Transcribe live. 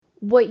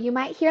What you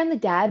might hear on the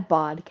Dad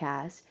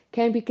Podcast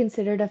can be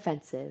considered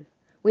offensive.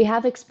 We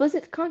have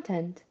explicit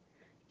content.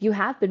 You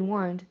have been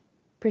warned.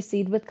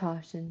 Proceed with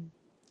caution.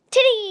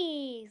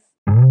 Titties!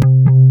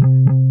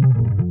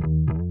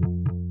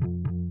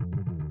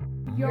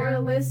 You're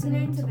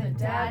listening to the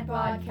Dad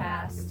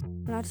Podcast.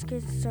 Let's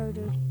get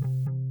started.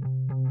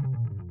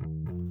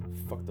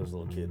 Fuck those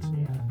little kids.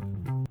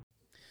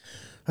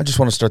 I just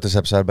want to start this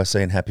episode by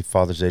saying Happy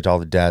Father's Day to all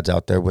the dads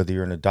out there, whether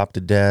you're an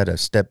adopted dad, a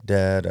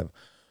stepdad, a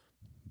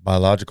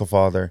biological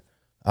father.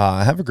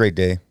 Have a great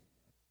day.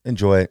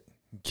 Enjoy it.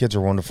 Kids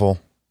are wonderful.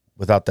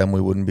 Without them, we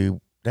wouldn't be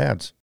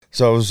dads.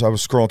 So I was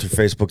scrolling through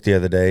Facebook the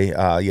other day.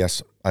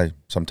 Yes, I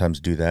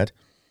sometimes do that.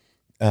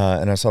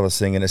 And I saw this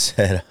thing and it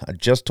said, I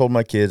just told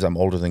my kids I'm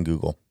older than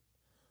Google.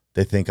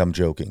 They think I'm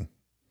joking.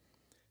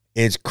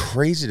 It's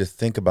crazy to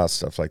think about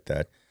stuff like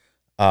that.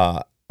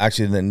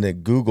 Actually, then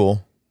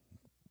Google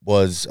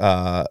was,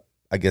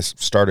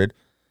 started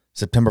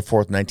September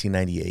 4th,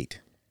 1998.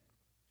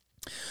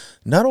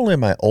 Not only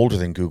am I older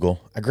than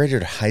Google, I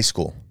graduated high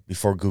school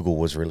before Google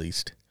was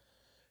released.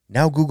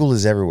 Now Google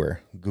is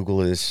everywhere. Google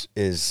is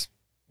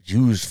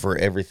used for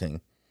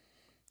everything.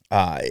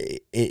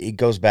 It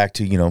goes back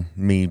to,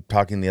 me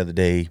talking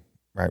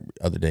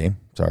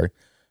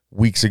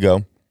weeks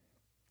ago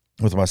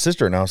with my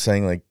sister, and I was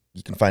saying, like,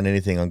 you can find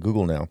anything on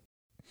Google now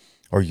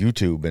or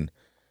YouTube, and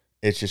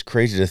it's just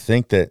crazy to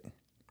think that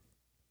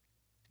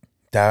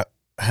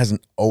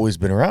hasn't always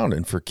been around,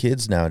 and for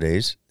kids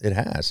nowadays, it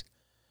has.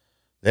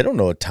 They don't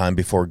know a time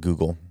before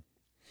Google.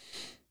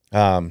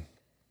 It's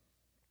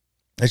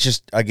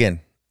just, again,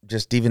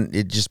 just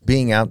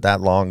being out that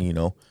long,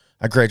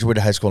 I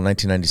graduated high school in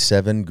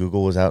 1997.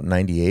 Google was out in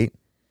 98.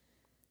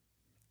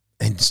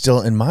 And still,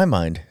 in my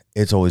mind,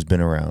 it's always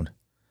been around.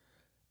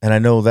 And I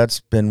know that's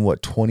been,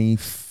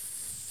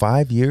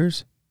 25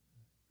 years?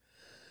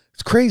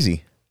 It's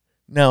crazy.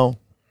 Now,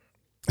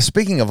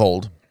 speaking of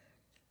old,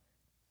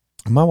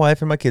 my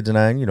wife and my kids and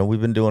I,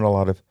 we've been doing a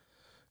lot of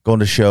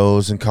going to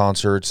shows and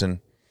concerts and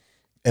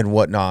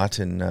whatnot.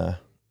 And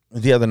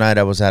the other night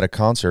I was at a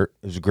concert.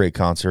 It was a great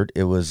concert.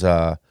 It was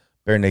Bare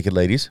Naked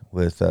Ladies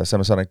with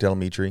Semisonic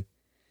Delamitri.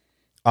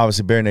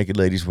 Obviously, Bare Naked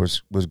Ladies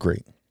was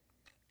great.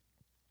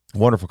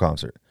 Wonderful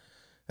concert.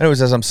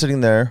 Anyways, as I'm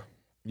sitting there,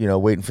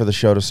 waiting for the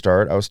show to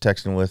start, I was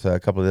texting with a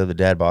couple of the other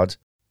dad bods.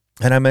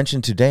 And I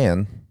mentioned to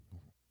Dan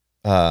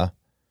that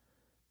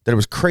it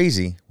was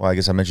crazy. Well, I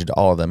guess I mentioned to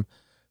all of them.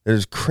 It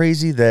was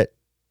crazy that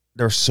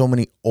there are so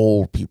many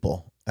old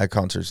people at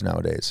concerts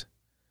nowadays.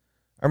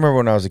 I remember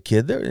when I was a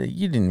kid,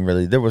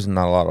 there was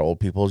not a lot of old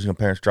people.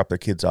 Parents drop their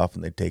kids off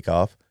and they take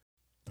off.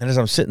 And as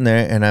I'm sitting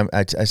there and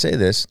I say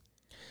this,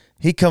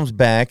 he comes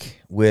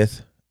back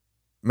with,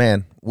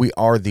 man, we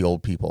are the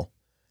old people.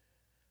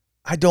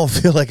 I don't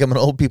feel like I'm an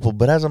old people,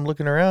 but as I'm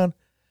looking around,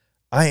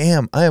 I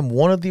am. I am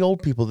one of the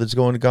old people that's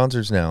going to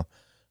concerts now.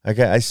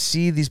 I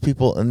see these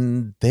people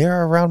and they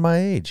are around my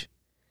age.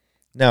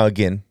 Now,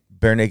 again,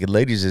 Bare Naked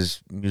Ladies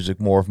is music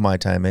more of my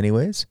time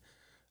anyways.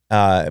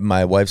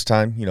 My wife's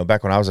time,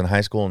 back when I was in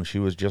high school and she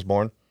was just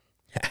born.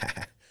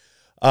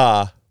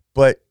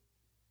 But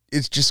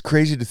it's just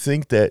crazy to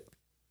think that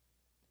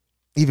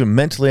even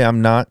mentally,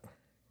 I'm not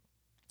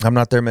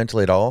there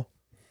mentally at all.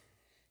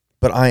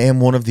 But I am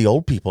one of the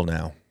old people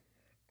now.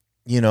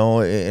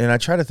 And I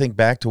try to think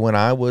back to when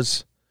I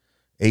was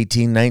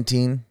 18,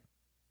 19.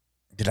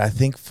 Did I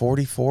think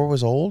 44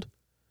 was old?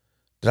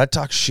 Did I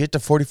talk shit to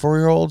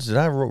 44-year-olds? Did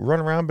I run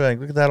around and be like,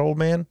 look at that old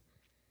man?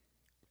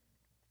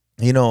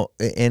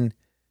 And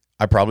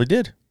I probably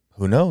did.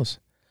 Who knows?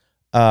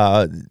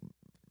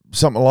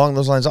 Something along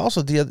those lines.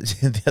 Also, the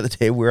other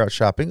day we were out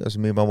shopping. It was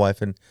me and my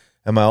wife and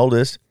my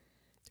oldest,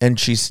 and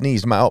she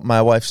sneezed.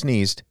 My wife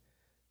sneezed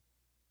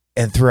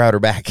and threw out her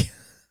back.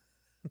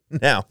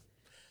 Now,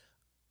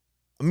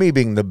 me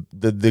being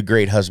the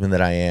great husband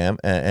that I am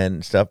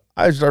and stuff,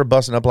 I started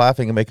busting up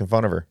laughing and making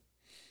fun of her.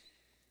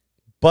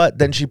 But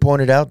then she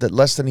pointed out that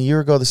less than a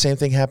year ago, the same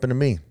thing happened to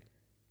me.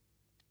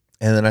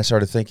 And then I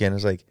started thinking,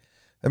 it's like,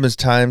 there's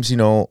times,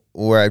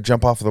 where I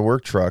jump off of the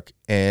work truck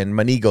and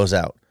my knee goes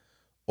out.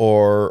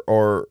 Or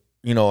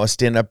I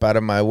stand up out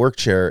of my work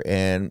chair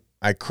and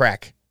I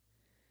crack.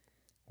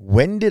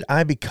 When did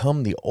I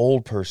become the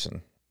old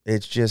person?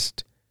 It's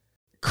just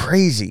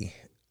crazy.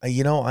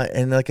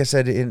 And like I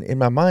said, in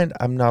my mind,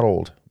 I'm not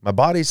old. My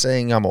body's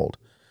saying I'm old.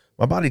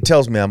 My body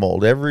tells me I'm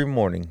old every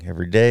morning,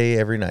 every day,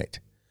 every night.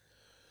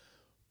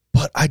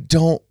 But I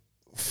don't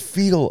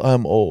feel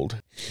I'm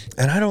old.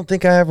 And I don't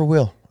think I ever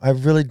will. I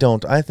really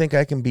don't. I think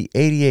I can be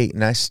 88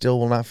 and I still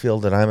will not feel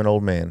that I'm an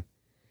old man.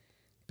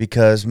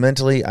 Because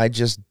mentally, I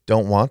just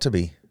don't want to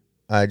be.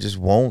 I just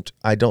won't.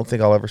 I don't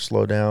think I'll ever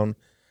slow down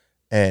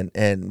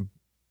and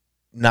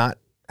not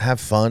have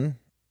fun.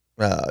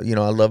 I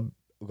love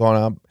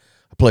going out.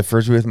 I play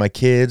frisbee with my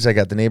kids. I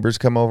got the neighbors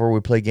come over.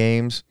 We play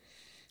games.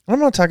 I'm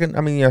not talking.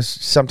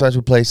 Sometimes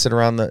we sit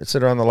around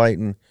the light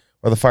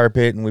or the fire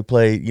pit and we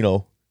play,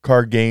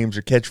 card games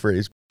or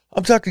catchphrase.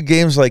 I'm talking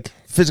games like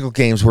physical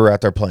games we're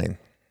out there playing.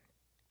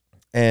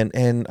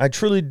 And I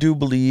truly do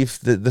believe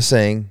the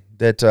saying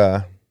that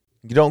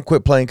You don't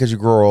quit playing because you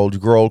grow old. You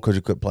grow old because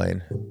you quit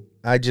playing.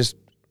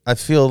 I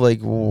feel like,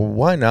 well,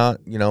 why not?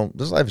 You know,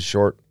 this life is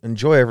short.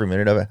 Enjoy every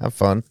minute of it. Have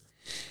fun.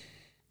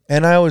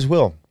 And I always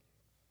will.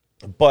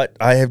 But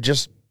I have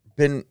just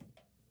been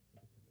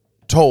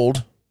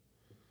told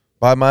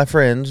by my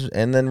friends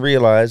and then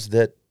realized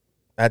that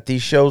at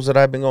these shows that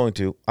I've been going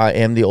to, I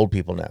am the old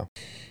people now,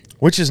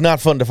 which is not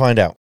fun to find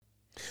out.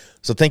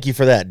 So thank you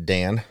for that,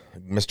 Dan,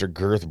 Mr.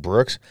 Girth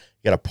Brooks.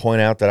 You got to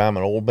point out that I'm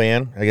an old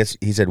man. I guess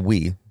he said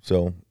we,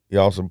 so he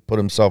also put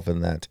himself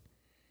in that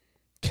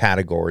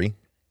category.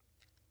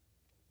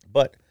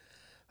 But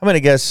I'm going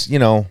to guess, you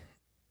know,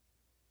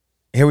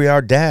 here we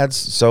are, dads,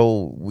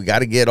 so we got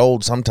to get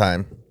old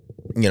sometime,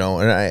 you know,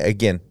 and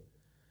again,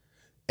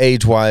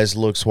 age-wise,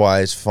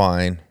 looks-wise,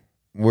 fine.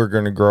 We're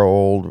going to grow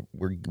old.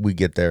 We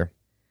get there.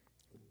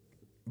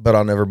 But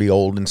I'll never be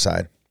old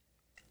inside.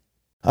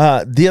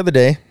 The other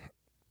day,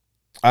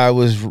 I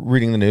was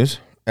reading the news,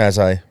 as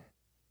I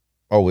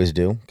always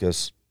do,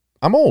 because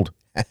I'm old.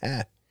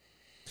 But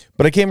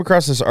I came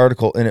across this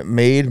article, and it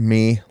made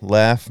me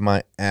laugh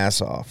my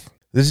ass off.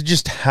 This is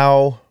just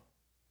how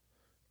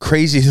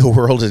crazy the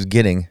world is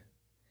getting.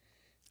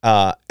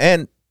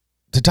 And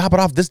to top it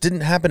off, this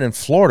didn't happen in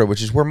Florida,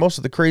 which is where most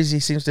of the crazy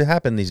seems to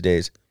happen these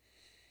days.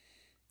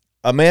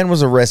 A man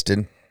was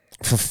arrested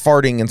for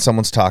farting in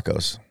someone's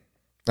tacos.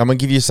 I'm going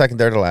to give you a second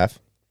there to laugh.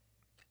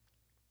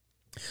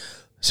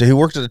 So he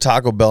worked at a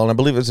Taco Bell, and I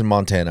believe it was in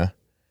Montana.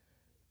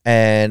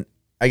 And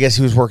I guess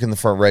he was working the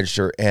front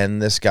register,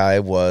 and this guy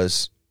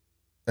was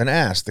an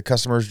ass. The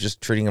customers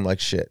just treating him like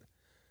shit.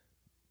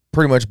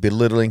 Pretty much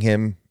belittling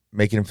him,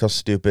 making him feel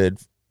stupid,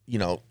 you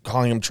know,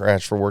 calling him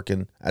trash for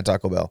working at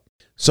Taco Bell.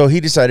 So he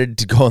decided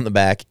to go in the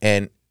back,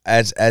 and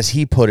as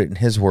he put it in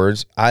his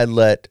words, I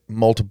let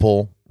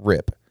multiple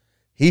rip.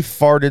 He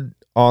farted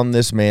on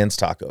this man's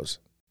tacos.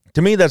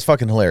 To me, that's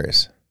fucking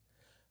hilarious.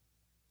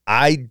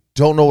 I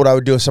don't know what I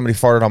would do if somebody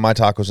farted on my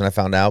tacos and I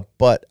found out,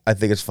 but I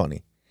think it's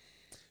funny.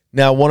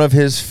 Now, one of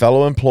his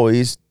fellow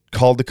employees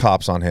called the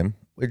cops on him,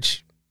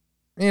 which,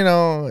 you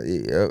know,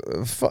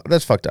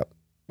 that's fucked up.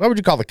 Why would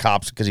you call the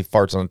cops because he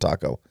farts on a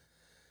taco?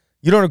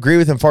 You don't agree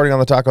with him farting on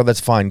the taco, that's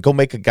fine. Go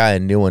make a guy a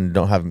new one and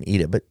don't have him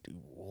eat it. But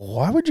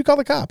why would you call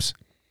the cops?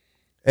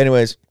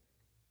 Anyways,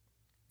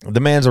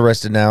 the man's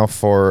arrested now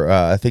for,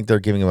 I think they're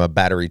giving him a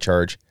battery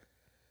charge.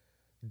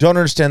 Don't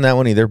understand that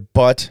one either,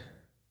 but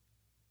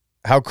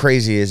how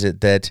crazy is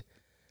it that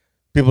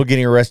people are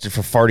getting arrested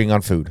for farting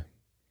on food?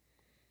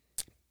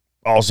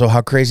 Also,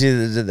 how crazy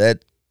is it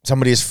that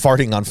somebody is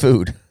farting on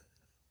food?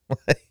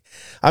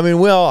 I mean,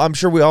 well, I'm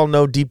sure we all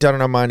know deep down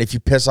in our mind, if you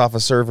piss off a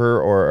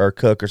server or a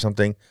cook or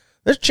something,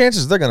 there's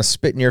chances they're going to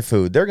spit in your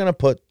food. They're going to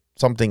put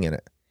something in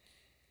it.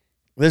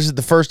 This is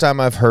the first time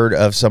I've heard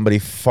of somebody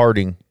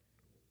farting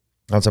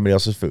on somebody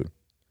else's food.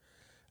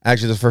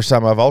 Actually, the first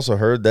time I've also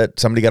heard that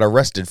somebody got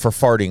arrested for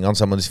farting on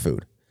someone's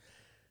food.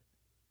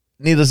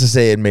 Needless to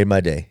say, it made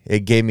my day.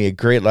 It gave me a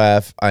great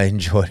laugh. I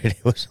enjoyed it.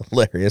 It was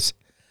hilarious.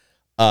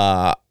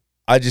 I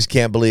just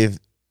can't believe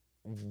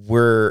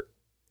we're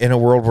in a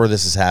world where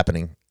this is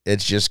happening.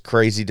 It's just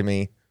crazy to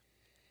me.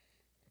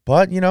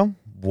 But, you know,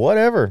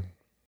 whatever.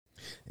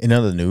 In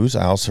other news,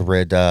 I also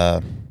read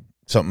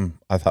something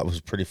I thought was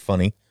pretty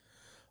funny.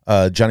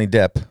 Johnny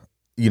Depp,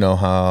 you know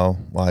how,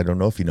 well, I don't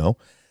know if you know,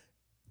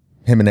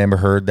 him and Amber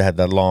Heard, they had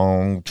that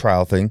long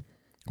trial thing.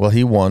 Well,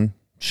 he won.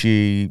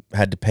 She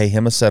had to pay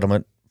him a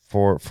settlement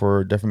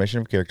for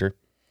defamation of character.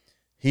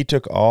 He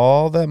took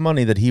all that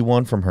money that he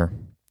won from her,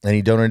 and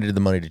he donated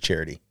the money to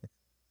charity.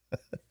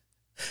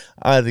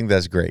 I think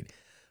that's great.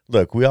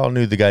 Look, we all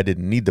knew the guy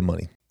didn't need the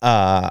money.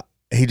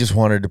 He just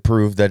wanted to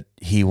prove that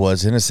he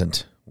was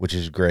innocent, which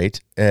is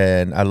great.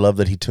 And I love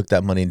that he took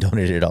that money and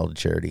donated it all to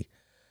charity.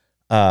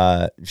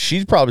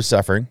 She's probably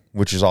suffering,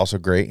 which is also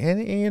great.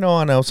 And, you know,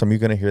 I know some of you are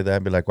going to hear that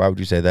and be like, why would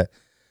you say that?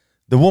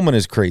 The woman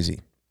is crazy.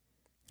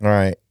 All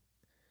right.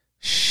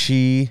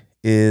 She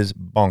is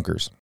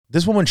bonkers.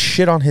 This woman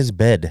shit on his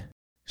bed.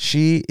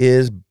 She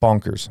is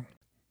bonkers.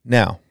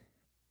 Now,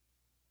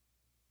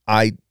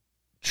 I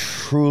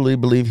truly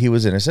believe he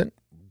was innocent.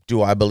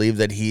 Do I believe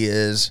that he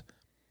is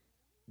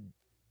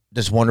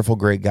this wonderful,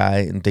 great guy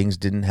and things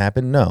didn't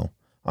happen? No.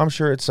 I'm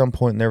sure at some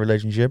point in their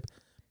relationship,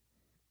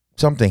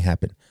 something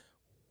happened.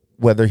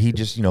 Whether he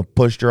just, you know,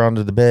 pushed her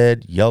onto the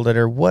bed, yelled at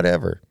her,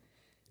 whatever.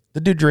 The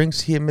dude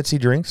drinks. He admits he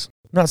drinks.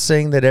 I'm not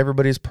saying that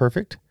everybody's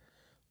perfect,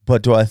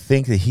 but do I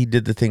think that he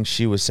did the things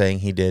she was saying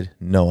he did?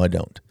 No, I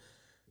don't.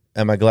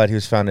 Am I glad he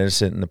was found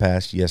innocent in the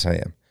past? Yes, I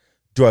am.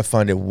 Do I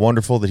find it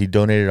wonderful that he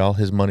donated all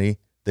his money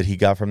that he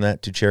got from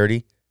that to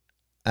charity?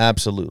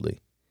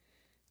 Absolutely.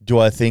 Do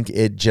I think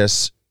it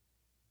just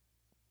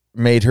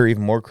made her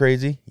even more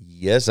crazy?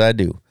 Yes, I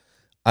do.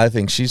 I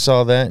think she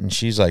saw that and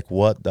she's like,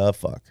 what the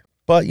fuck?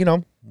 But, you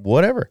know,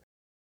 whatever.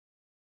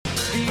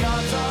 The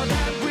odds are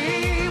that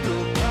we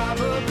will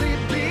probably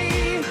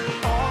be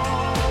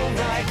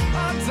alright.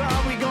 Odds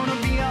are we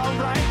gonna be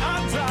alright.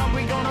 Odds are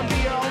we gonna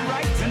be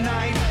alright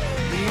tonight.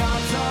 The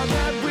odds are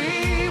that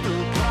we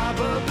will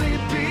probably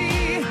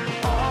be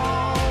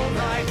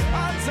alright.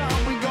 Odds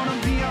are we gonna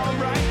be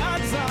alright.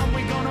 Odds are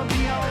we gonna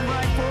be alright.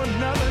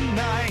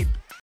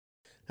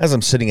 as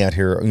I'm sitting out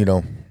here,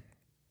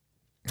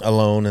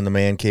 alone in the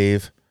man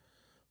cave,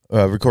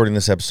 recording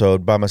this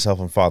episode by myself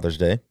on Father's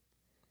Day.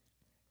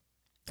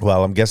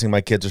 Well, I'm guessing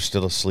my kids are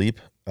still asleep.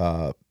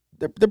 They're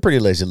pretty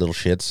lazy little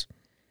shits.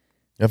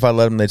 If I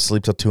let them, they'd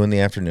sleep till 2 in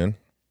the afternoon.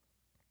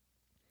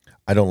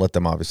 I don't let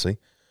them, obviously.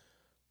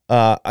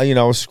 I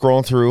was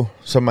scrolling through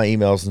some of my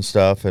emails and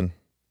stuff, and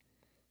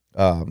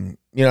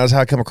that's how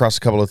I come across a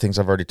couple of things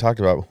I've already talked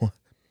about.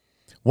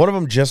 One of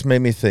them just made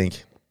me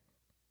think.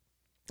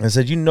 I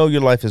said,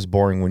 your life is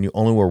boring when you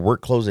only wear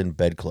work clothes and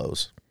bed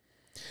clothes.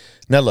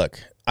 Now,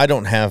 look, I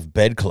don't have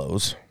bed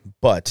clothes,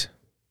 but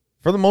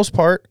for the most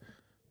part,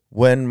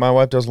 when my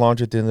wife does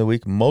laundry at the end of the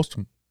week, most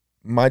of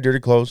my dirty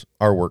clothes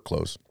are work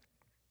clothes.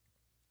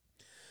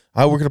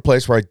 I work at a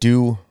place where I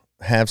do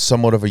have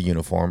somewhat of a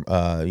uniform,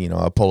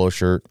 a polo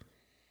shirt.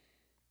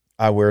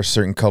 I wear a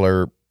certain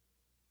color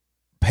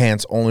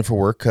pants only for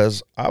work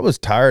because I was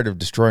tired of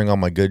destroying all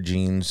my good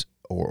jeans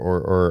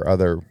or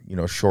other,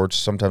 shorts.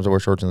 Sometimes I wear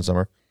shorts in the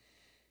summer.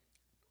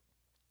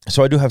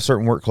 So I do have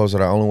certain work clothes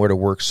that I only wear to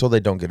work so they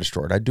don't get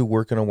destroyed. I do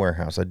work in a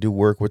warehouse. I do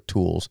work with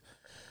tools.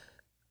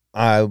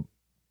 I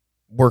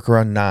work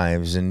around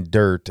knives and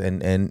dirt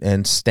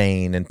and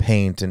stain and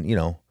paint and,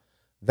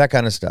 that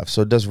kind of stuff.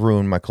 So it does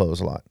ruin my clothes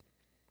a lot.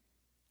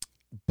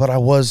 But I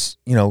was,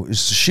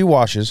 she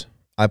washes,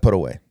 I put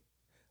away.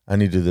 I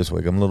need to do this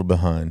week. I'm a little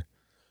behind.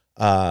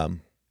 And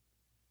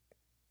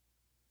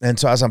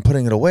so as I'm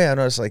putting it away, I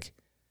noticed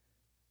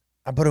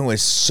I'm putting away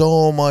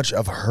so much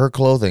of her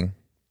clothing.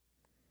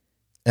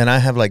 And I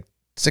have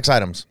 6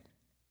 items.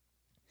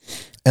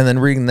 And then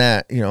reading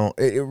that,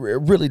 it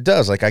really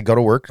does. I go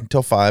to work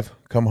until 5,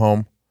 come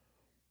home.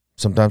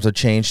 Sometimes I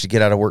change to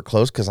get out of work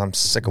clothes because I'm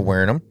sick of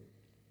wearing them.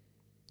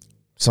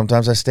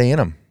 Sometimes I stay in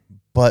them.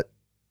 But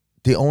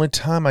the only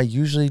time I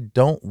usually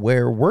don't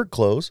wear work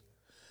clothes,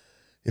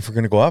 if we're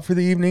going to go out for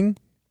the evening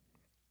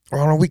or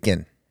on a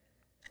weekend.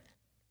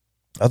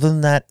 Other than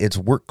that, it's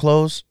work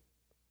clothes,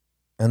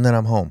 and then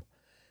I'm home.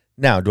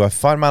 Now, do I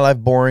find my life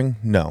boring?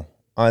 No.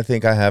 I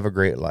think I have a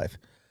great life.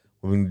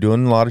 We've been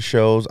doing a lot of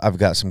shows. I've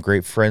got some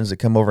great friends that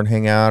come over and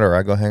hang out, or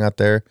I go hang out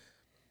there.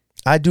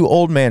 I do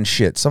old man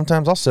shit.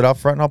 Sometimes I'll sit out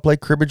front and I'll play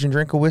cribbage and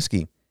drink a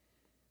whiskey.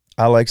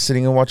 I like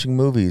sitting and watching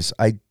movies.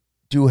 I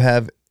do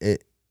have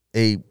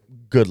a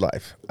good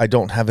life. I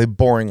don't have a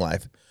boring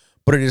life.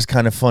 But it is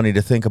kind of funny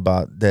to think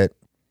about that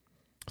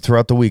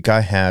throughout the week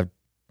I have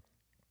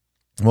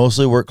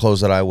mostly work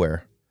clothes that I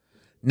wear.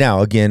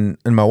 Now, again,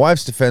 in my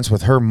wife's defense,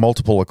 with her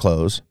multiple of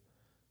clothes,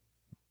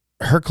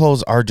 her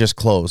clothes are just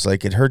clothes.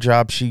 At her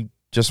job, she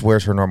just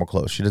wears her normal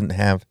clothes. She doesn't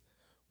have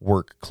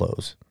work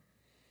clothes.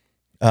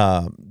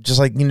 Just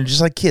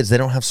like kids, they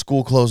don't have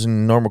school clothes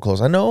and normal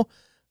clothes. I know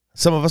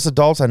some of us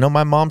adults, I know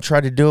my mom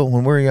tried to do it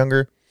when we were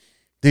younger.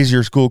 These are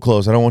your school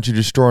clothes. I don't want you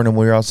destroying them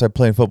when you're outside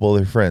playing football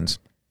with your friends.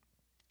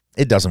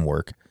 It doesn't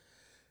work.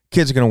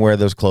 Kids are going to wear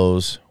those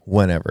clothes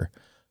whenever.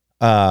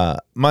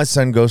 My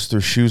son goes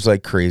through shoes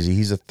like crazy.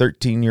 He's a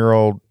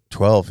 13-year-old,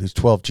 12. He's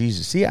 12.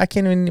 Jesus. See, I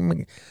can't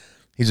even.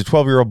 He's a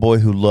 12-year-old boy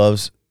who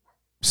loves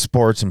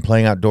sports and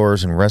playing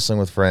outdoors and wrestling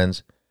with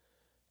friends.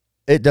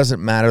 It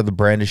doesn't matter the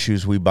brand of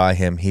shoes we buy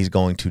him. He's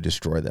going to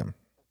destroy them.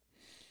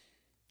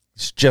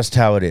 It's just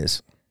how it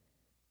is.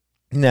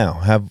 Now,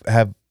 have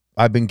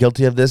I been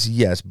guilty of this?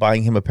 Yes.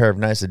 Buying him a pair of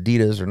nice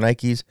Adidas or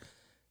Nikes.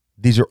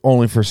 These are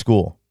only for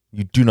school.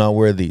 You do not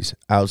wear these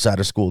outside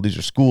of school. These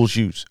are school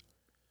shoes.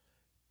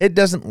 It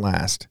doesn't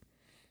last.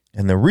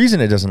 And the reason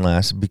it doesn't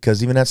last is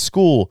because even at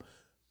school,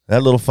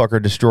 that little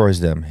fucker destroys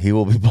them. He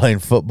will be playing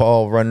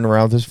football, running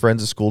around with his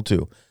friends at school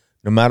too.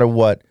 No matter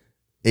what,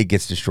 it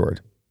gets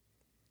destroyed.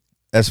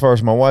 As far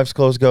as my wife's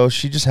clothes go,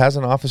 she just has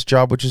an office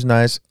job, which is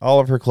nice. All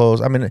of her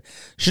clothes,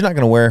 she's not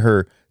going to wear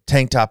her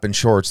tank top and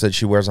shorts that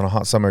she wears on a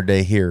hot summer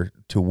day here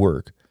to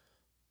work.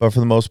 But for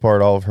the most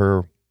part, all of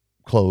her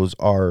clothes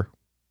are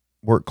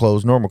work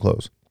clothes, normal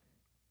clothes.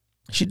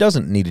 She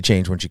doesn't need to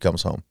change when she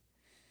comes home.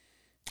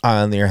 I,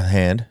 on the other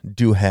hand,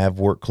 do have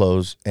work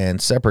clothes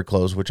and separate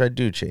clothes, which I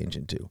do change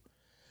into.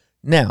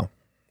 Now,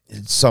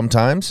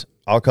 sometimes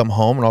I'll come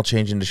home and I'll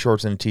change into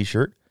shorts and a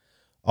t-shirt.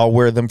 I'll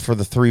wear them for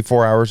the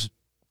 3-4 hours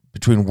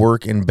between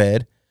work and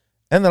bed,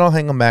 and then I'll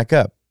hang them back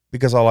up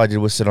because all I did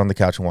was sit on the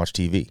couch and watch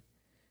TV.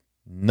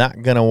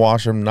 Not going to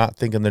wash them, not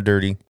thinking they're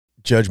dirty.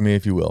 Judge me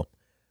if you will.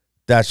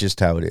 That's just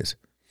how it is.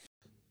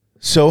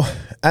 So,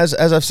 as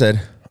I've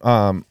said,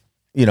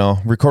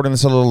 recording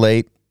this a little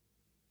late,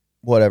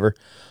 whatever.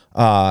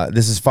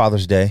 This is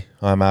Father's Day.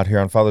 I'm out here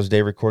on Father's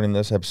Day recording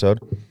this episode.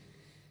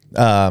 For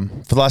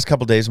the last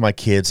couple of days, my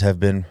kids have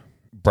been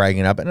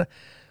bragging up, and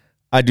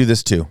I do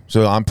this too.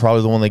 So I'm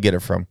probably the one they get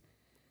it from.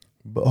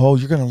 But,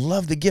 you're going to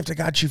love the gift I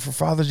got you for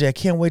Father's Day. I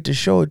can't wait to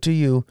show it to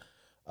you.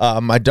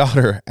 My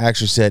daughter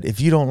actually said,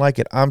 if you don't like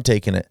it, I'm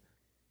taking it.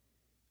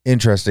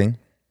 Interesting.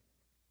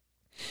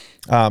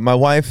 My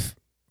wife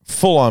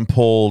full on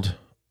pulled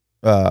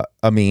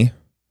me.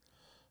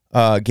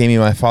 Gave me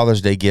my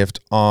Father's Day gift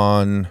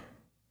on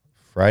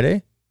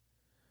Friday.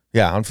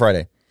 Yeah, on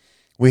Friday.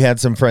 We had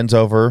some friends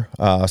over.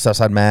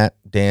 Southside Matt,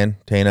 Dan,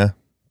 Tana,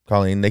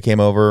 Colleen. They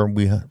came over.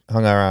 We hung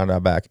around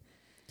out back.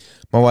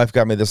 My wife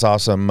got me this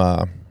awesome,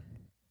 I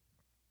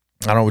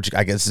don't know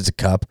I guess it's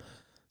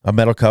a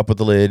metal cup with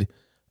a lid.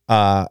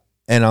 And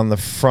on the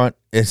front,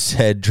 it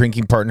said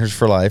drinking partners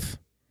for life.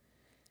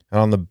 And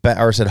on the back,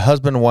 or it said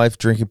husband and wife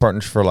drinking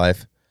partners for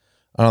life.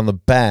 And on the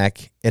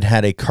back, it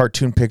had a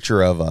cartoon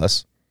picture of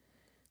us.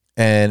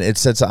 And it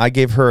said, so I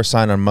gave her a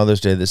sign on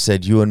Mother's Day that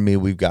said, you and me,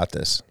 we've got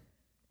this.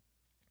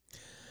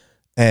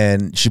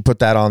 And she put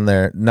that on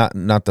there,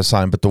 not the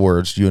sign, but the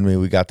words, you and me,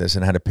 we got this,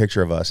 and had a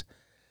picture of us.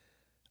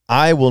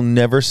 I will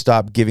never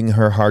stop giving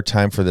her a hard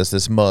time for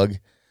this mug.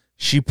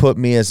 She put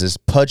me as this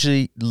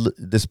pudgy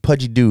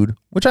dude,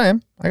 which I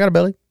am. I got a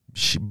belly.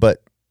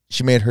 But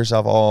she made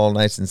herself all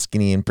nice and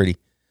skinny and pretty.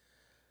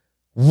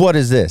 What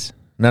is this?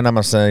 No, I'm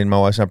not saying my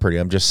wife's not pretty.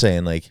 I'm just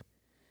saying, like,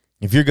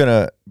 if you're going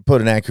to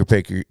put an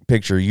accurate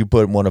picture, you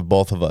put one of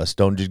both of us.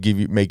 Don't just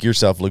make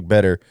yourself look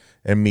better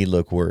and me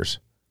look worse.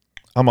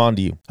 I'm on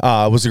to you.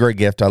 It was a great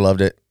gift. I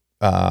loved it.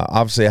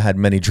 Obviously, I had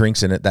many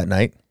drinks in it that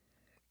night.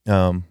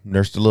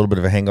 Nursed a little bit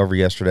of a hangover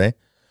yesterday.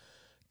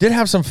 Did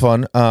have some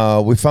fun.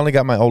 We finally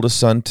got my oldest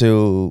son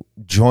to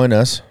join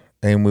us,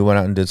 and we went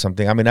out and did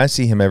something. I mean, I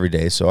see him every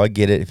day, so I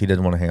get it if he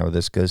doesn't want to hang out with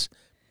us because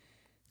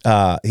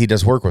he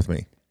does work with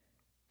me.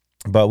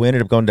 But we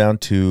ended up going down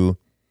to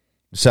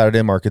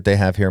Saturday market they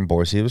have here in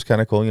Boise. It was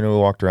kind of cool. We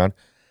walked around.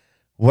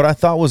 What I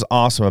thought was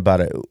awesome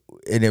about it,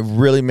 and it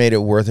really made it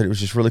worth it, it was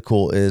just really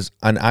cool,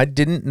 and I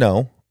didn't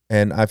know,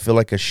 and I feel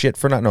like a shit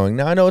for not knowing.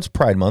 Now, I know it's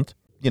Pride Month.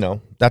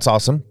 That's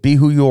awesome. Be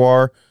who you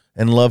are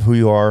and love who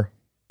you are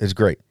is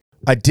great.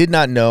 I did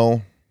not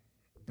know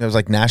it was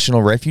like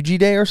National Refugee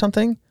Day or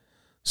something.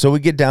 So we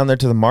get down there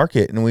to the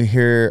market and we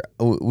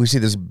see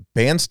this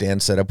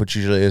bandstand set up, which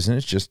usually isn't.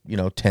 It's just,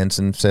 tents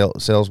and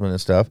salesmen and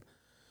stuff.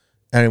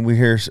 And we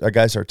hear a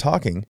guy start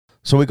talking.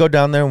 So we go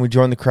down there and we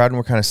join the crowd and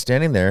we're kind of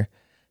standing there.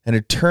 And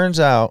it turns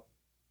out,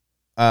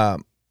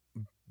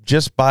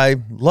 just by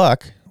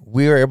luck,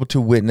 we were able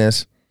to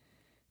witness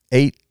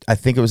eight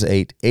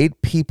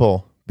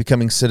people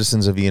becoming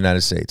citizens of the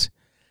United States.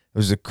 It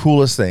was the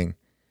coolest thing.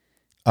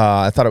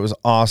 I thought it was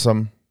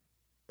awesome.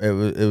 It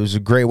was a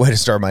great way to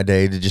start my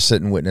day to just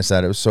sit and witness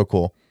that. It was so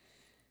cool.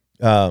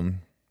 And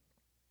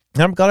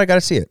I'm glad I got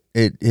to see it.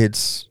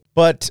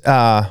 But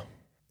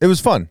it was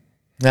fun.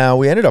 Now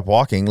we ended up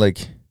walking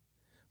like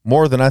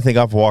more than I think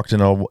I've walked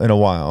in a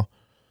while.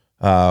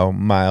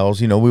 Miles,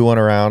 we went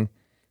around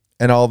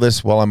and all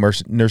this while I'm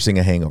nursing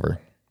a hangover.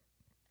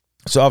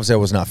 So obviously I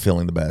was not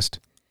feeling the best.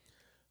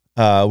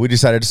 We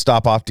decided to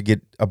stop off to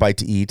get a bite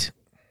to eat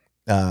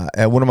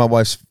at one of my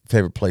wife's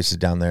favorite places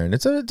down there, and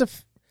it's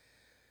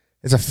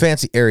a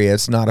fancy area.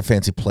 It's not a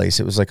fancy place.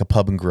 It was like a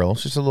pub and grill.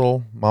 It's just a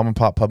little mom and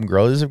pop pub and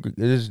grill. It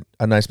is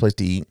a nice place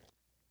to eat.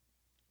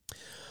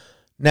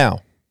 Now,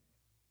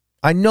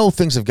 I know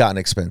things have gotten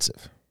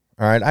expensive.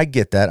 All right, I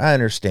get that. I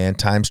understand.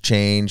 Times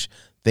change.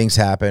 Things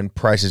happen.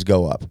 Prices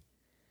go up.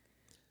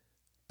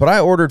 But I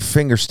ordered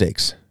finger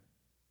steaks.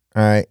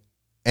 All right,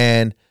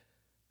 and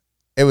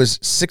it was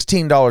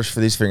 $16 for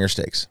these finger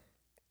steaks.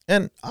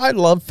 And I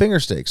love finger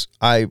steaks.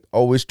 I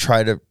always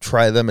try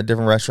them at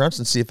different restaurants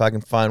and see if I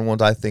can find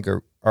ones I think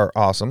are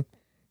awesome.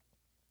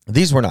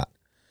 These were not.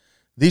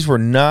 These were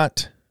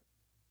not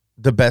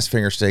the best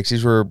finger steaks.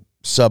 These were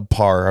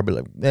subpar. I'd be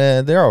like,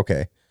 they're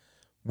okay.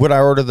 Would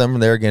I order them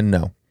there again?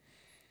 No.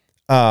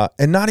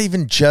 And not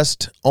even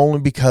just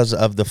only because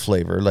of the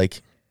flavor.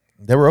 Like,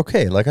 they were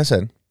okay. Like I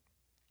said,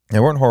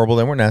 they weren't horrible.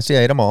 They weren't nasty.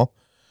 I ate them all.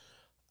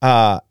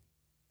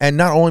 And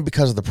not only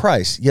because of the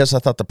price. Yes, I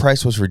thought the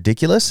price was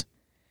ridiculous.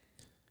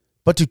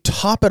 But to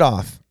top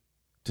off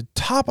the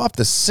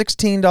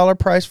 $16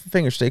 price for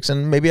finger steaks,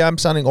 and maybe I'm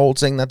sounding old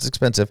saying that's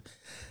expensive,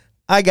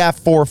 I got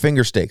 4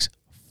 finger steaks.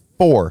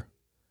 4.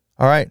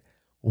 All right?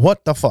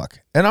 What the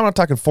fuck? And I'm not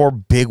talking 4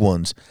 big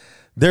ones.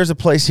 There's a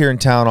place here in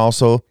town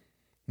also.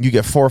 You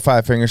get 4 or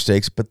 5 finger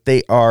steaks, but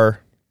they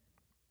are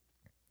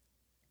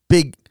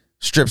big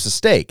strips of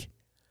steak.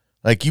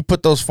 Like, you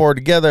put those 4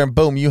 together and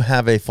boom, you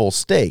have a full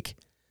steak.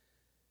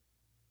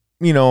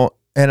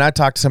 And I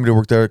talked to somebody who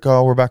worked there, like,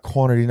 oh, we're about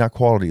quantity, not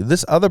quality.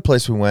 This other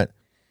place we went,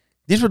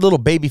 these were little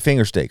baby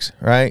finger steaks,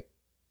 right?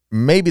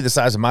 Maybe the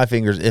size of my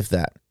fingers, if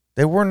that.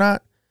 They were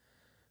not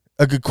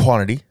a good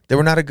quantity. They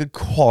were not a good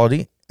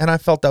quality, and I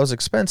felt that was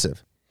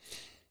expensive.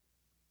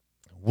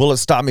 Will it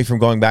stop me from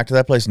going back to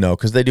that place? No,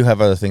 because they do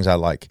have other things I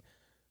like.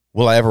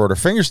 Will I ever order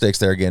finger steaks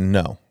there again?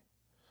 No.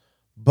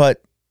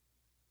 But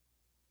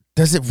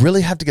does it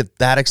really have to get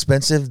that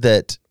expensive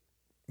that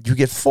you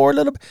get 4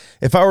 little?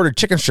 If I ordered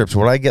chicken strips,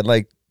 would I get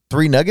like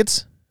 3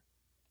 nuggets?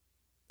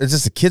 Is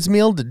this a kids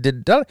meal?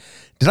 Did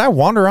I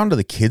wander onto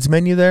the kids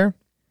menu there?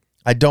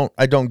 I don't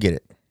get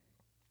it.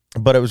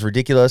 But it was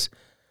ridiculous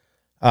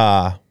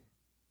for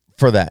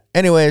that.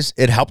 Anyways,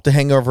 it helped the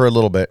hangover a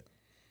little bit.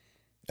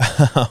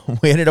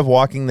 We ended up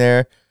walking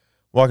a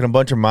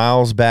bunch of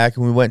miles back,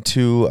 and we went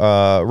to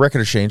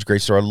Record Exchange,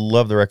 great store. I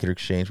love the Record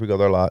Exchange. We go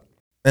there a lot.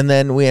 And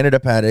then we ended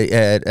up at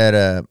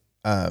a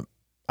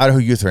Idaho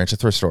Youth Ranch, a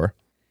thrift store,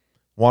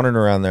 wandering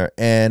around there.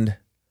 And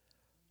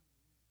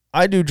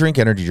I do drink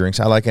energy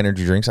drinks. I like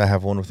energy drinks. I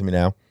have one with me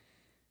now.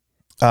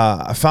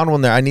 I found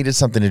one there. I needed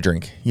something to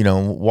drink.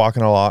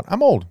 Walking a lot.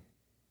 I'm old.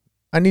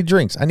 I need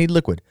drinks. I need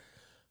liquid.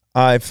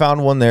 I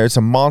found one there. It's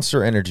a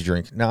Monster energy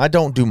drink. Now, I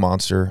don't do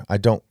Monster. I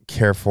don't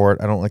care for it.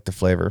 I don't like the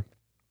flavor.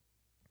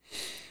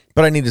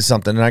 But I needed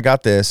something, and I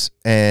got this,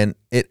 and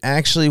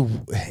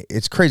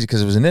it's crazy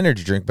because it was an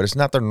energy drink, but it's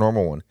not their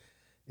normal one.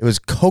 It was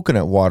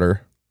coconut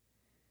water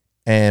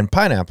and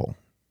pineapple.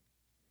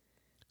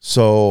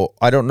 So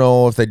I don't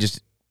know if they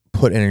just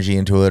put energy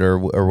into it or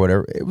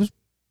whatever. It was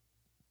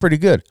pretty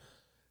good.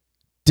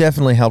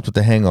 Definitely helped with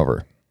the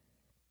hangover.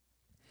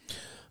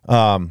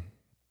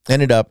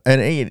 Ended up,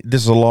 and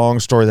this is a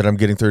long story that I'm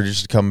getting through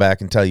just to come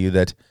back and tell you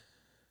that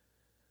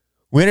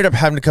we ended up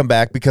having to come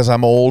back because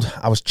I'm old.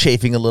 I was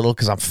chafing a little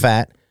because I'm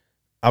fat.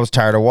 I was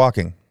tired of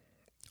walking.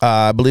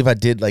 I believe I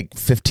did like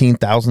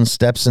 15,000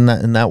 steps in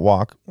that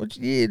walk, which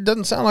it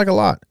doesn't sound like a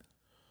lot,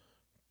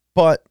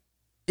 but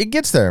it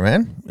gets there,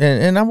 man.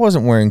 And I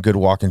wasn't wearing good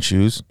walking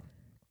shoes.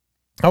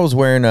 I was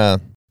wearing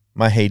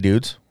my Hey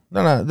Dudes.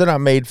 They're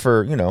not made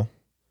for,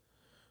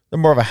 they're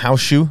more of a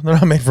house shoe. They're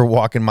not made for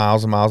walking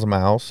miles and miles and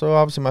miles. So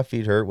obviously my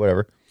feet hurt,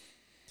 whatever.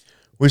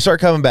 We start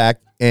coming back,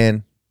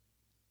 and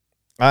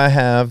I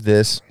have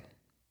a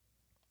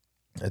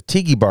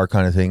tiki bar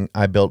kind of thing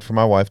I built for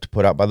my wife to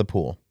put out by the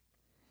pool.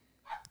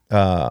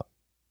 And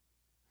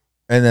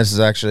this is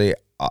actually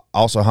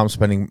also how I'm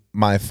spending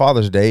my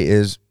Father's Day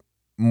is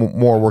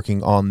more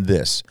working on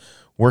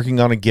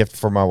a gift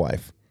for my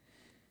wife.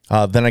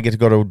 Then I get to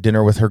go to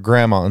dinner with her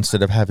grandma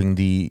instead of having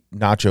the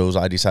nachos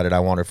I decided I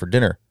wanted for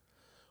dinner.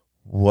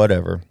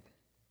 Whatever.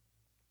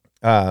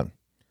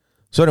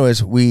 So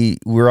anyways, we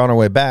were on our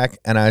way back,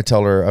 and I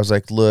tell her, I was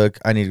like, look,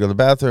 I need to go to the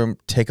bathroom,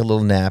 take a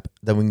little nap,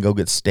 then we can go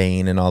get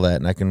stain and all that,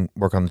 and I can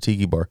work on the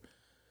tiki bar.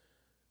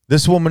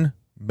 This woman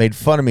made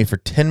fun of me for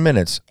 10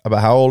 minutes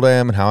about how old I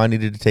am and how I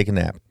needed to take a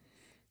nap.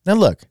 Now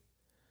look,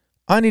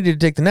 I needed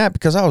to take the nap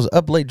because I was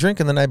up late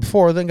drinking the night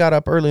before, then got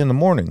up early in the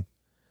morning.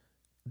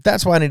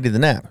 That's why I needed the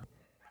nap.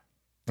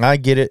 I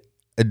get it.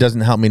 It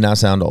doesn't help me not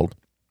sound old.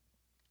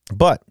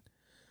 But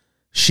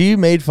she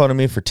made fun of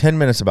me for 10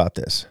 minutes about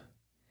this.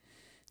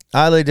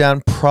 I laid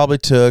down, probably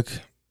took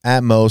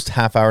at most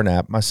half-hour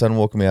nap. My son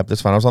woke me up.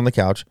 That's fine. I was on the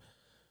couch.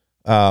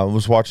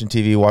 Was watching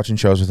TV, watching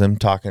shows with him,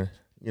 talking,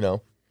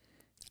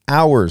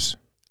 Hours,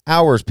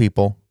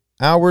 people.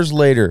 Hours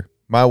later,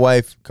 my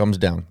wife comes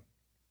down.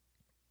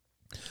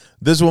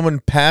 This woman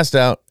passed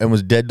out and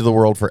was dead to the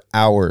world for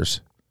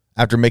hours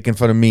after making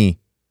fun of me,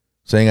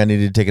 saying I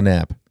needed to take a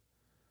nap.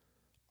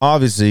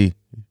 Obviously,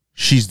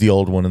 she's the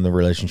old one in the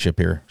relationship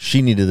here.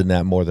 She needed the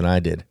nap more than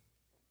I did.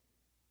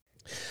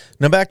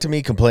 Now back to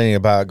me complaining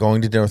about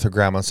going to dinner with her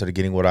grandma instead of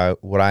getting what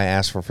I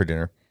asked for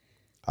dinner.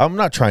 I'm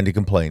not trying to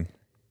complain.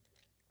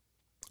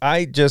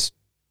 I just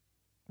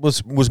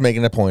was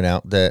making a point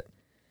out that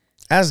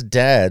as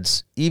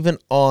dads, even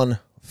on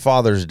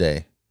Father's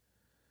Day,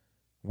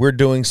 we're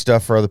doing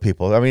stuff for other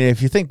people. I mean,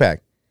 if you think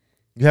back,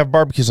 you have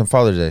barbecues on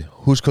Father's Day.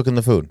 Who's cooking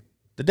the food?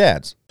 The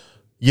dads.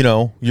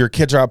 Your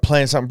kids are out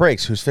playing, something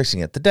breaks. Who's fixing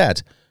it? The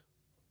dads.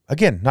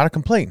 Again, not a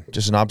complaint,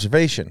 just an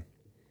observation.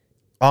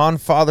 On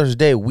Father's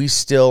Day, we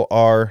still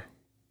are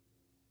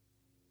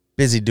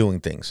busy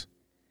doing things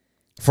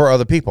for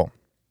other people.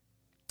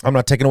 I'm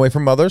not taking away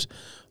from mothers.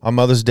 On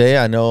Mother's Day,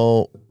 I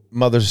know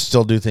mothers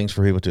still do things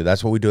for people too.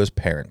 That's what we do as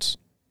parents.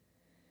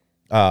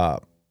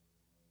 It's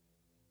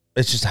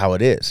just how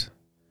it is.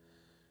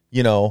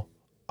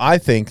 I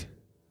think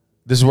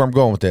this is where I'm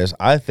going with this.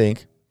 I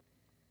think,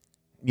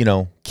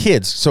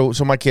 kids. So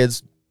my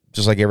kids,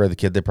 just like every other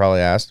kid, they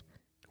probably asked,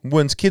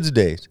 when's Kids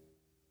Day?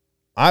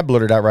 I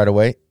blurted out right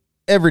away.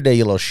 Every day,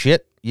 you little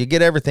shit. You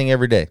get everything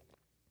every day.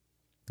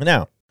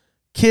 Now,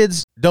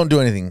 kids don't do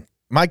anything.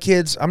 My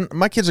kids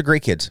are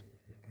great kids.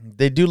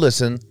 They do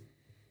listen,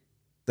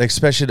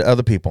 especially to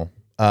other people,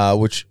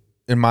 which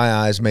in my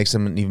eyes makes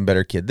them an even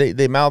better kid.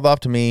 They mouth off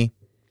to me,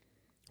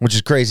 which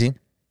is crazy.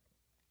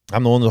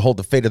 I'm the one that hold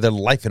the fate of their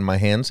life in my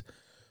hands.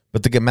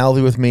 But they get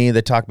mouthy with me.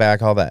 They talk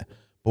back, all that.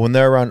 But when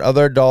they're around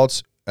other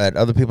adults at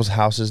other people's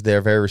houses,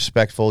 they're very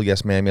respectful.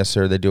 Yes, ma'am. Yes,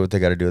 sir. They do what they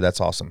got to do.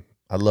 That's awesome.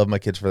 I love my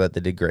kids for that. They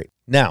did great.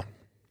 Now,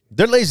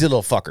 they're lazy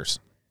little fuckers.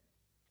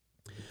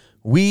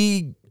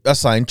 We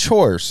assign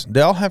chores.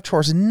 They all have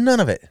chores. None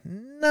of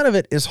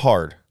it is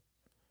hard,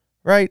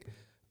 right?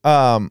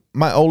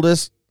 My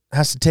oldest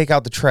has to take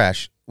out the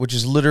trash, which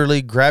is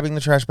literally grabbing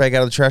the trash bag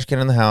out of the trash can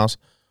in the house,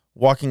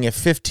 walking it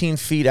 15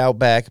 feet out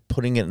back,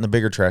 putting it in the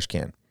bigger trash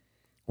can.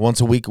 Once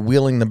a week,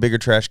 wheeling the bigger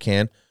trash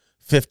can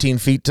 15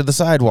 feet to the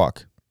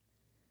sidewalk.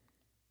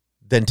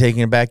 Then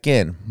taking it back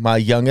in. My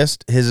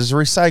youngest, his is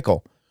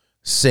recycle.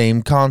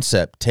 Same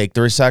concept. Take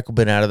the recycle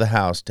bin out of the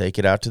house, take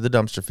it out to the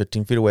dumpster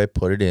 15 feet away,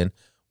 put it in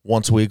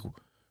once a week.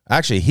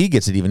 Actually, he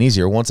gets it even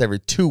easier, once every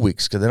 2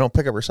 weeks, because they don't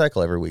pick up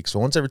recycle every week. So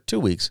once every 2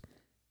 weeks,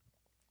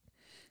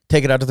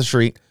 take it out to the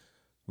street.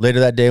 Later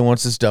that day,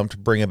 once it's dumped,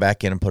 bring it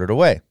back in and put it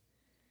away.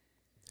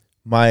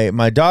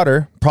 My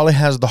daughter probably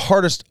has the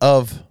hardest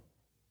of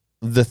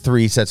the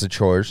 3 sets of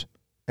chores,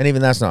 and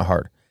even that's not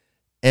hard.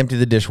 Empty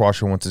the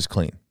dishwasher once it's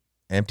clean.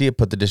 Empty it,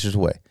 put the dishes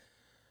away.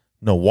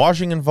 No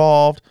washing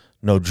involved,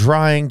 no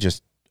drying,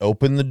 just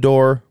open the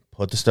door,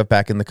 put the stuff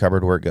back in the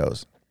cupboard where it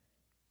goes.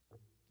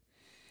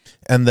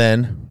 And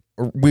then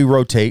we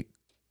rotate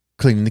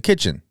cleaning the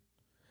kitchen.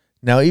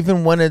 Now,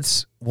 even when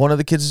it's one of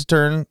the kids'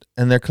 turn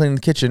and they're cleaning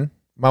the kitchen,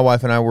 my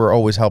wife and I were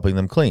always helping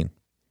them clean,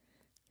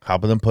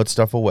 helping them put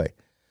stuff away.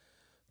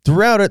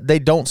 Throughout it, they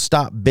don't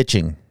stop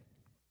bitching.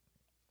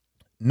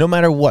 No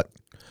matter what.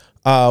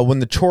 When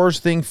the chores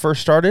thing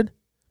first started,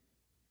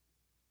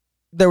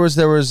 there was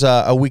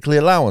a weekly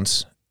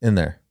allowance in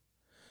there.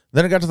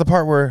 Then it got to the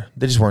part where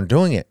they just weren't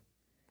doing it.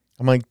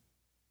 I'm like,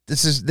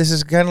 this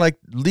is kind of like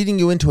leading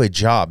you into a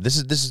job. This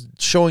is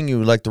showing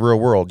you like the real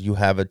world. You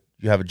have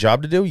a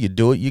job to do. You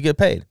do it. You get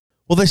paid.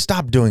 Well, they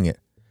stopped doing it,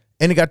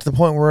 and it got to the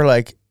point where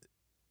like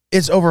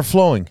it's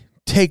overflowing.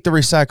 Take the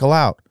recycle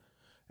out,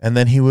 and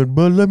then he would,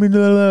 but let me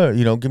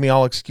know, give me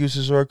all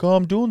excuses or like, oh,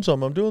 I'm doing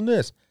something. I'm doing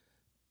this.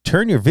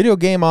 Turn your video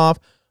game off.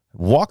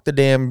 Walk the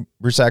damn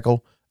recycle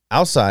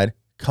outside.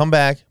 Come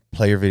back.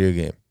 Play your video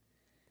game.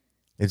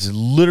 It's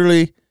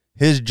literally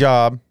his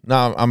job.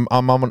 Now I'm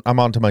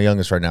on to my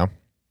youngest right now.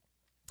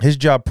 His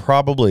job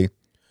probably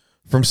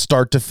from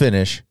start to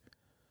finish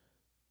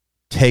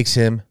takes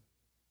him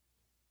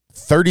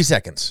 30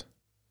 seconds.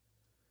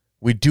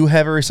 We do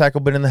have a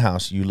recycle bin in the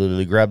house. You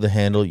literally grab the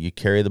handle, you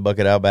carry the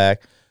bucket out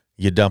back,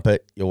 you dump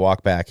it, you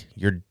walk back,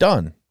 you're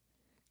done.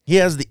 He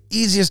has the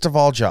easiest of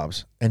all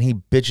jobs, and he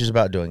bitches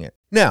about doing it.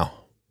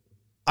 Now,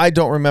 I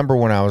don't remember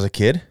when I was a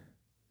kid.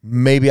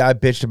 Maybe I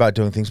bitched about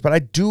doing things, but I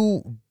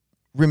do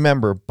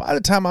remember by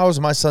the time I was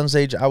my son's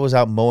age, I was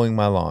out mowing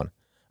my lawn.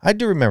 I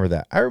do remember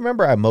that. I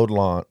remember I mowed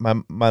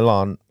my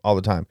lawn all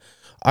the time.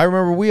 I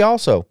remember we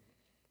also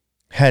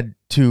had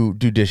to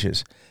do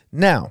dishes.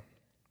 Now,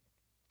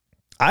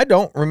 I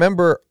don't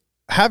remember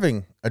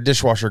having a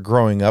dishwasher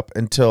growing up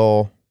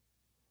until,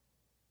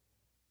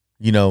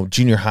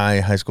 junior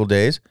high school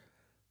days.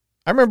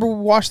 I remember we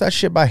washed that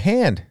shit by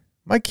hand.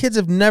 My kids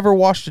have never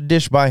washed a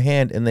dish by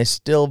hand, and they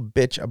still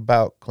bitch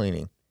about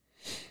cleaning.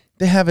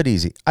 They have it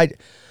easy. I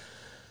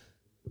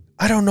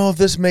don't know if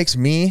this makes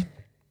me,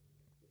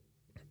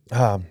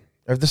 or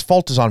if this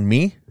fault is on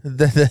me.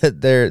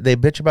 They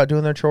bitch about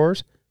doing their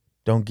chores.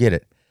 Don't get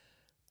it.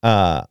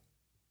 But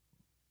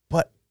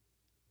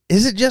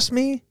is it just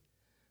me,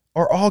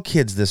 or are all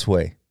kids this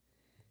way?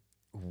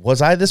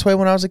 Was I this way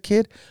when I was a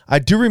kid? I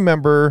do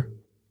remember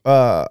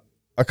a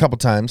couple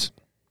times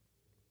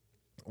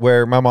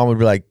where my mom would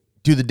be like,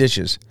 do the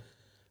dishes.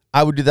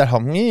 I would do that whole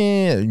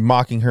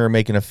mocking her,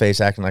 making a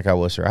face, acting like I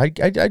was her. I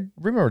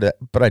remember that,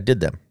 but I did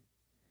them.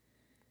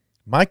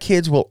 My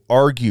kids will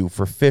argue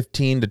for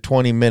 15 to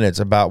 20 minutes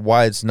about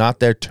why it's not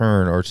their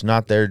turn or it's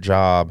not their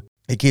job.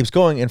 It keeps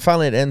going, and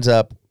finally it ends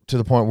up to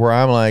the point where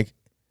I'm like,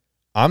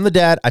 I'm the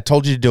dad. I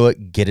told you to do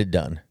it. Get it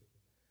done.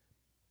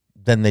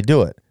 Then they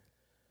do it.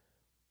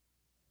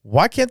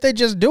 Why can't they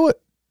just do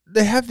it?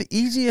 They have the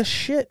easiest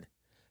shit.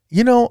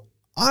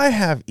 I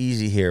have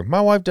easy here. My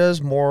wife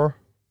does more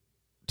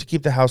to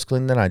keep the house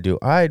clean than I do.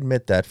 I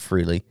admit that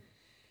freely.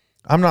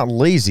 I'm not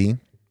lazy.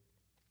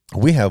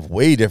 We have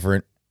way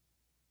different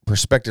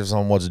perspectives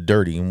on what's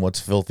dirty and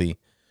what's filthy,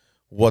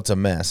 what's a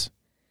mess.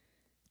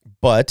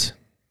 But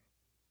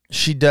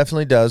she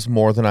definitely does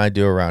more than I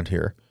do around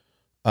here.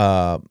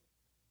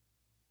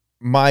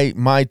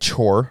 My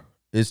chore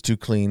is to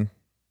clean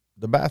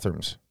the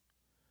bathrooms.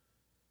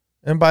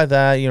 And by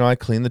that, I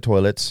clean the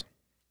toilets,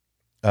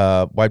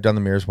 wipe down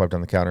the mirrors, wipe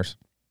down the counters.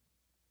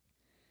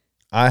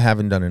 I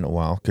haven't done it in a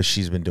while because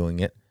she's been doing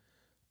it.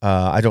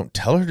 I don't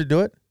tell her to do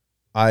it.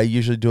 I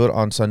usually do it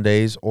on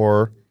Sundays,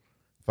 or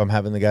if I'm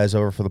having the guys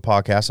over for the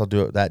podcast, I'll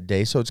do it that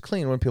day. So it's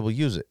clean when people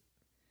use it.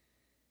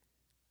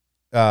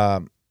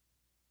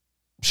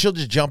 She'll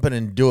just jump in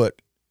and do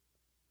it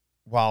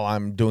while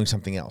I'm doing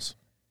something else,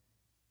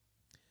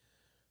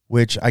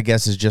 which I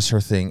guess is just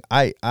her thing.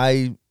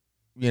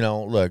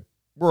 Look,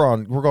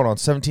 we're going on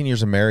 17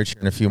 years of marriage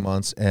in a few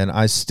months, and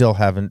I still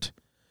haven't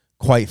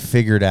quite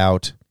figured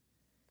out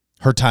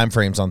her time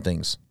frames on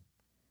things.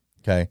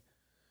 Okay.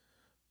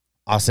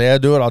 I'll say I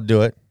do it. I'll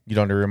do it. You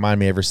don't have to remind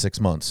me every 6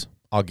 months.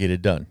 I'll get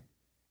it done.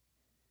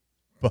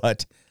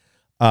 But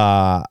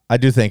I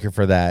do thank her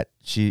for that.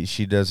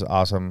 She does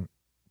awesome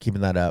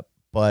keeping that up.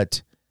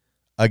 But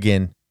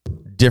again,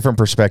 different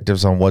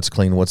perspectives on what's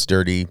clean, what's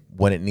dirty,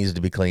 when it needs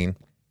to be clean.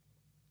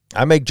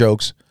 I make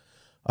jokes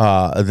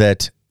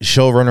that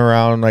she'll run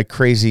around like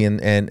crazy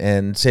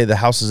and say the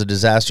house is a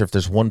disaster if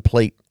there's one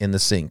plate in the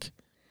sink.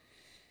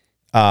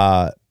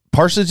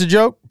 Partially it's a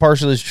joke,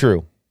 partially it's true.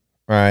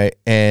 All right.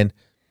 And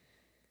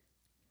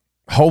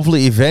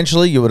hopefully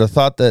eventually you would have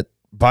thought that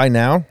by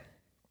now.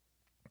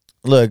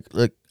 Look,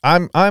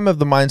 I'm of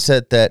the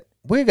mindset that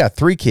we got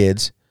 3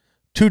 kids,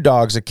 2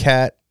 dogs, a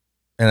cat,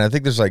 and I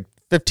think there's like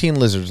 15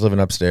 lizards living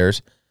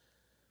upstairs.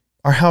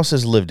 Our house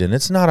is lived in.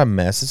 It's not a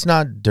mess. It's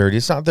not dirty.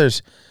 It's not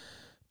there's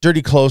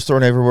dirty clothes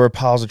thrown everywhere,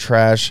 piles of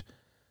trash.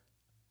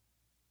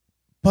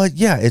 But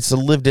yeah, it's a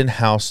lived in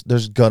house.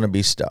 There's going to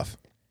be stuff.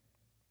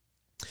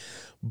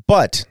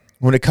 But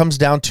when it comes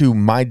down to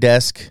my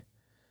desk,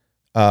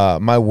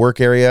 my work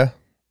area,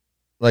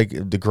 like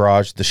the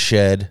garage, the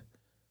shed,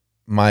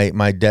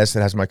 my desk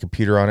that has my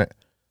computer on it.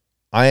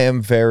 I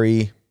am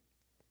very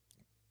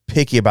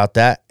picky about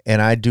that,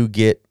 and I do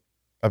get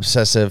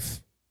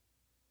obsessive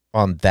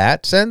on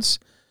that sense.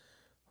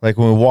 Like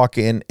when we walk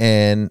in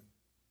and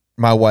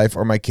my wife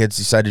or my kids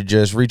decide to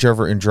just reach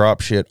over and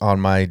drop shit on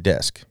my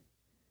desk,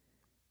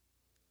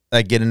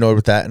 I get annoyed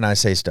with that and I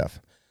say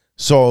stuff.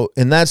 So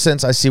in that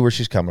sense, I see where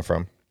she's coming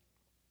from.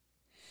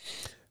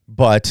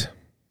 But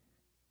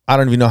I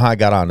don't even know how I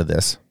got onto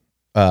this.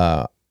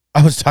 I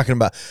was talking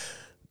about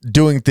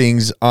doing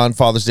things on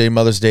Father's Day,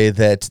 Mother's Day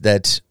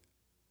that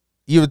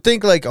you would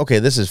think like, okay,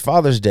 this is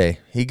Father's Day.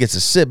 He gets to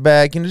sit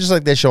back, just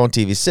like they show on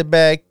TV. Sit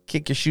back,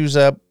 kick your shoes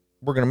up.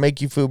 We're going to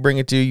make you food, bring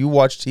it to you. You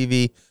watch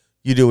TV.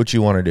 You do what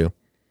you want to do.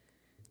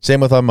 Same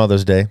with on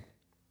Mother's Day.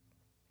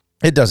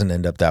 It doesn't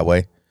end up that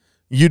way.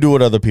 You do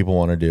what other people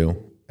want to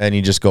do, and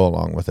you just go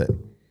along with it.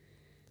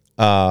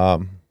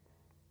 But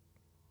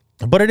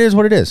it is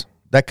what it is.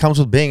 That comes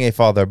with being a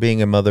father,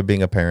 being a mother,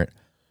 being a parent.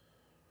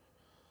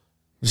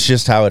 It's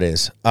just how it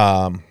is.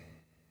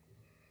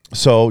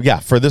 So, yeah,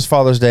 for this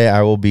Father's Day,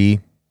 I will be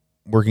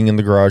working in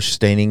the garage,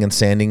 staining and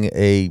sanding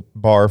a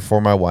bar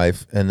for my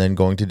wife, and then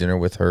going to dinner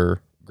with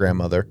her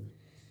grandmother.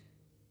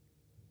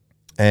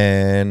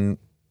 And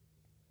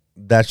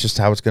that's just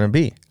how it's going to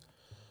be.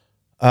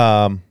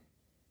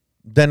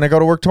 Then I go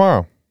to work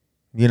tomorrow.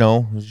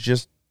 It's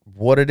just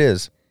what it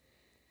is.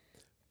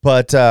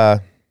 But,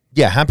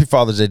 yeah, happy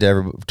Father's Day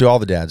to all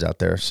the dads out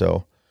there.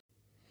 So,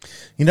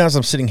 as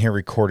I'm sitting here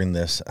recording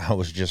this, I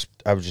was just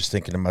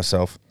thinking to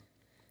myself,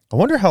 I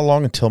wonder how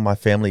long until my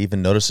family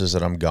even notices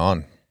that I'm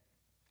gone.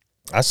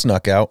 I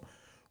snuck out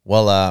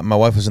while my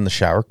wife was in the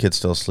shower, kids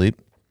still asleep.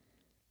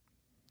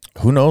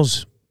 Who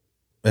knows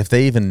if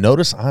they even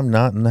notice I'm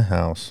not in the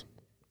house.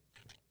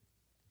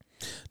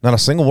 Not a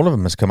single one of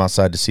them has come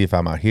outside to see if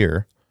I'm out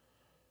here.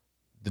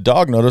 The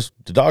dog noticed.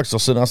 The dog's still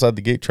sitting outside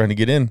the gate trying to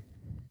get in.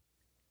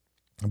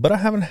 But I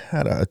haven't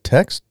had a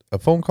text, a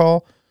phone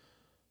call,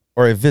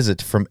 or a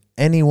visit from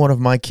any one of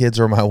my kids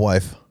or my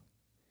wife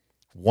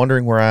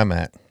wondering where I'm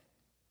at.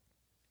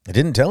 I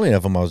didn't tell any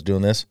of them I was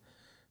doing this.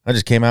 I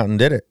just came out and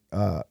did it.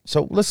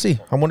 So let's see.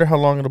 I wonder how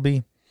long it'll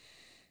be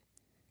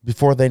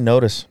before they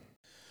notice.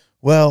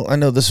 Well, I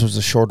know this was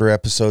a shorter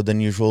episode than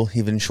usual,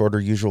 even shorter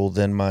usual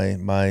than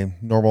my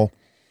normal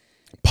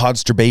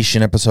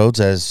podsturbation episodes,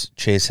 as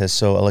Chase has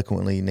so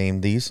eloquently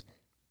named these.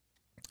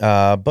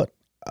 But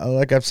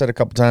like I've said a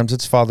couple times,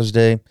 it's Father's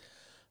Day.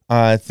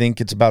 I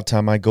think it's about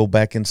time I go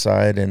back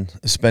inside and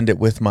spend it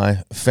with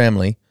my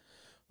family,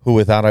 who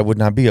without I would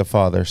not be a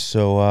father.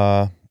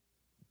 So,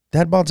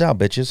 dad bods out,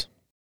 bitches.